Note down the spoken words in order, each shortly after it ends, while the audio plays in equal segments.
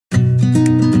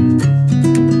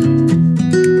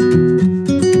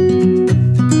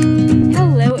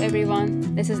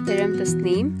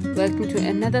to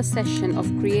another session of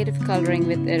Creative Coloring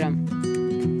with Erum.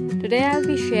 Today I'll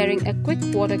be sharing a quick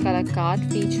watercolor card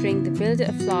featuring the Build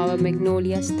a Flower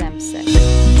Magnolia stamp set.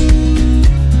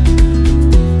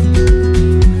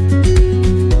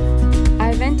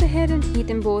 I went ahead and heat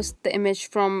embossed the image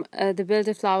from the Build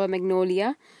a Flower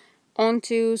Magnolia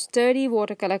onto sturdy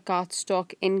watercolor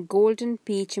cardstock in golden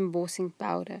peach embossing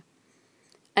powder.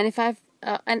 And if I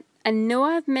know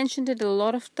I've mentioned it a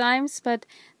lot of times, but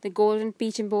the golden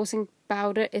peach embossing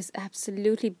powder is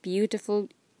absolutely beautiful.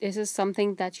 This is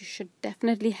something that you should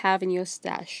definitely have in your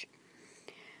stash.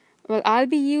 Well, I'll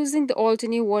be using the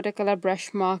Altenew watercolor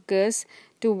brush markers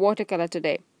to watercolor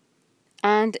today.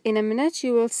 And in a minute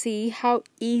you will see how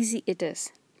easy it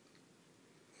is.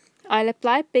 I'll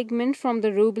apply pigment from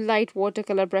the Ruby Light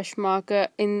watercolor brush marker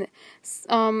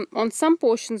on some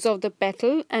portions of the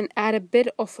petal and add a bit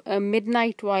of a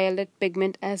midnight violet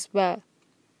pigment as well.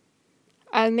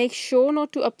 I'll make sure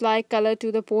not to apply color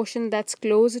to the portion that's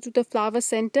closer to the flower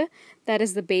center, that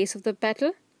is the base of the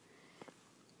petal.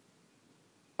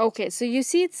 Okay, so you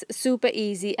see it's super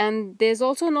easy, and there's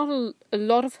also not a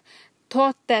lot of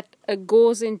thought that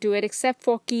goes into it, except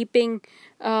for keeping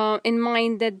in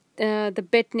mind that the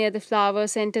bit near the flower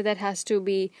center that has to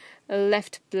be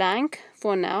left blank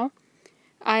for now.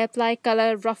 I apply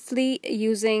color roughly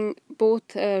using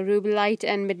both Ruby Light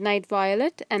and Midnight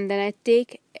Violet, and then I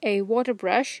take a water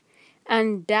brush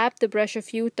and dab the brush a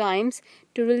few times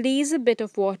to release a bit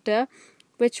of water,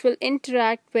 which will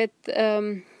interact with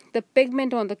the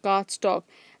pigment on the cardstock,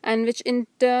 and which in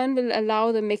turn will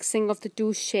allow the mixing of the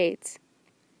two shades.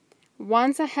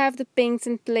 Once I have the pinks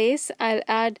in place, I'll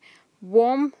add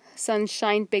warm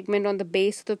sunshine pigment on the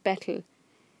base of the petal.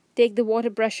 Take the water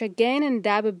brush again and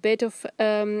dab a bit of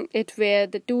it where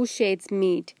the two shades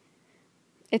meet.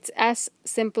 It's as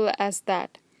simple as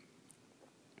that.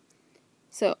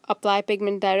 So apply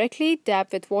pigment directly, dab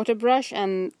with water brush,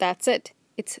 and that's it.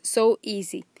 It's so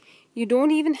easy. You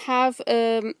don't even have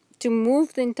to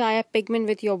move the entire pigment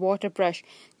with your water brush.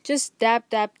 Just dab,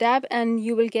 dab, dab, and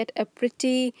you will get a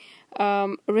pretty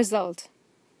result.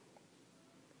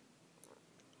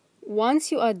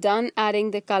 Once you are done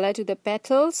adding the color to the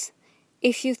petals,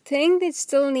 if you think they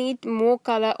still need more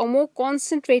color or more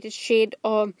concentrated shade,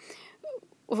 or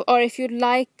if you'd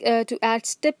like to add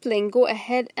stippling, go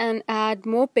ahead and add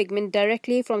more pigment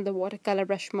directly from the watercolor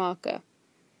brush marker.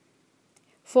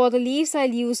 For the leaves,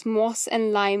 I'll use moss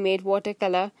and limeade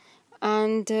watercolor,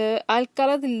 and I'll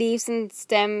color the leaves and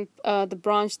stem, the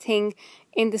branch thing,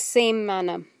 in the same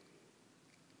manner.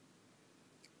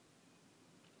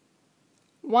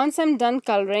 Once I'm done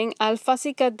coloring, I'll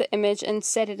fussy cut the image and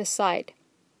set it aside.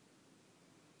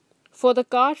 For the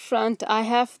card front, I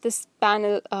have this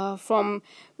panel from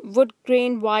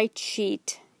Woodgrain White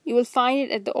sheet. You will find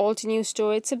it at the Altenew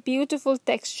store. It's a beautiful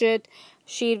textured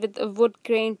sheet with a wood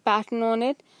grain pattern on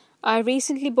it. I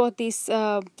recently bought these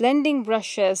blending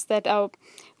brushes that are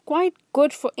quite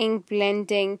good for ink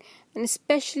blending, and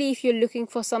especially if you're looking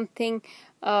for something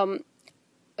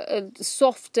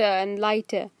softer and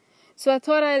lighter. So I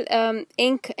thought I'll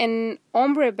ink an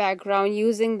ombre background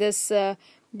using this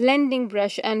blending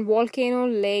brush and Volcano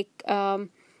Lake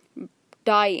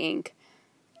dye ink.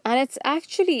 And it's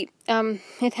actually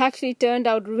it actually turned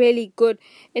out really good.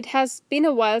 It has been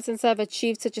a while since I've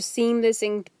achieved such a seamless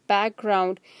inked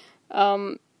background,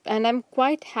 and I'm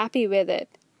quite happy with it.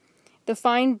 The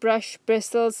fine brush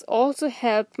bristles also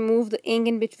help move the ink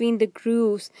in between the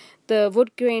grooves, the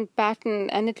wood grain pattern,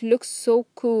 and it looks so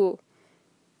cool.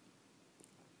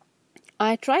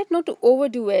 I tried not to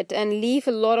overdo it and leave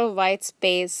a lot of white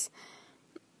space.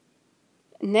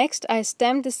 Next, I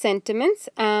stamped the sentiments,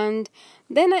 and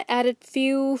then I added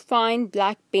few fine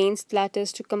black paint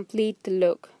splatters to complete the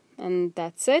look. And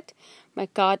that's it. My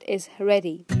card is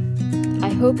ready. I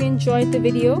hope you enjoyed the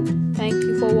video. Thank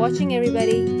you for watching,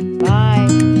 everybody.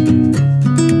 Bye.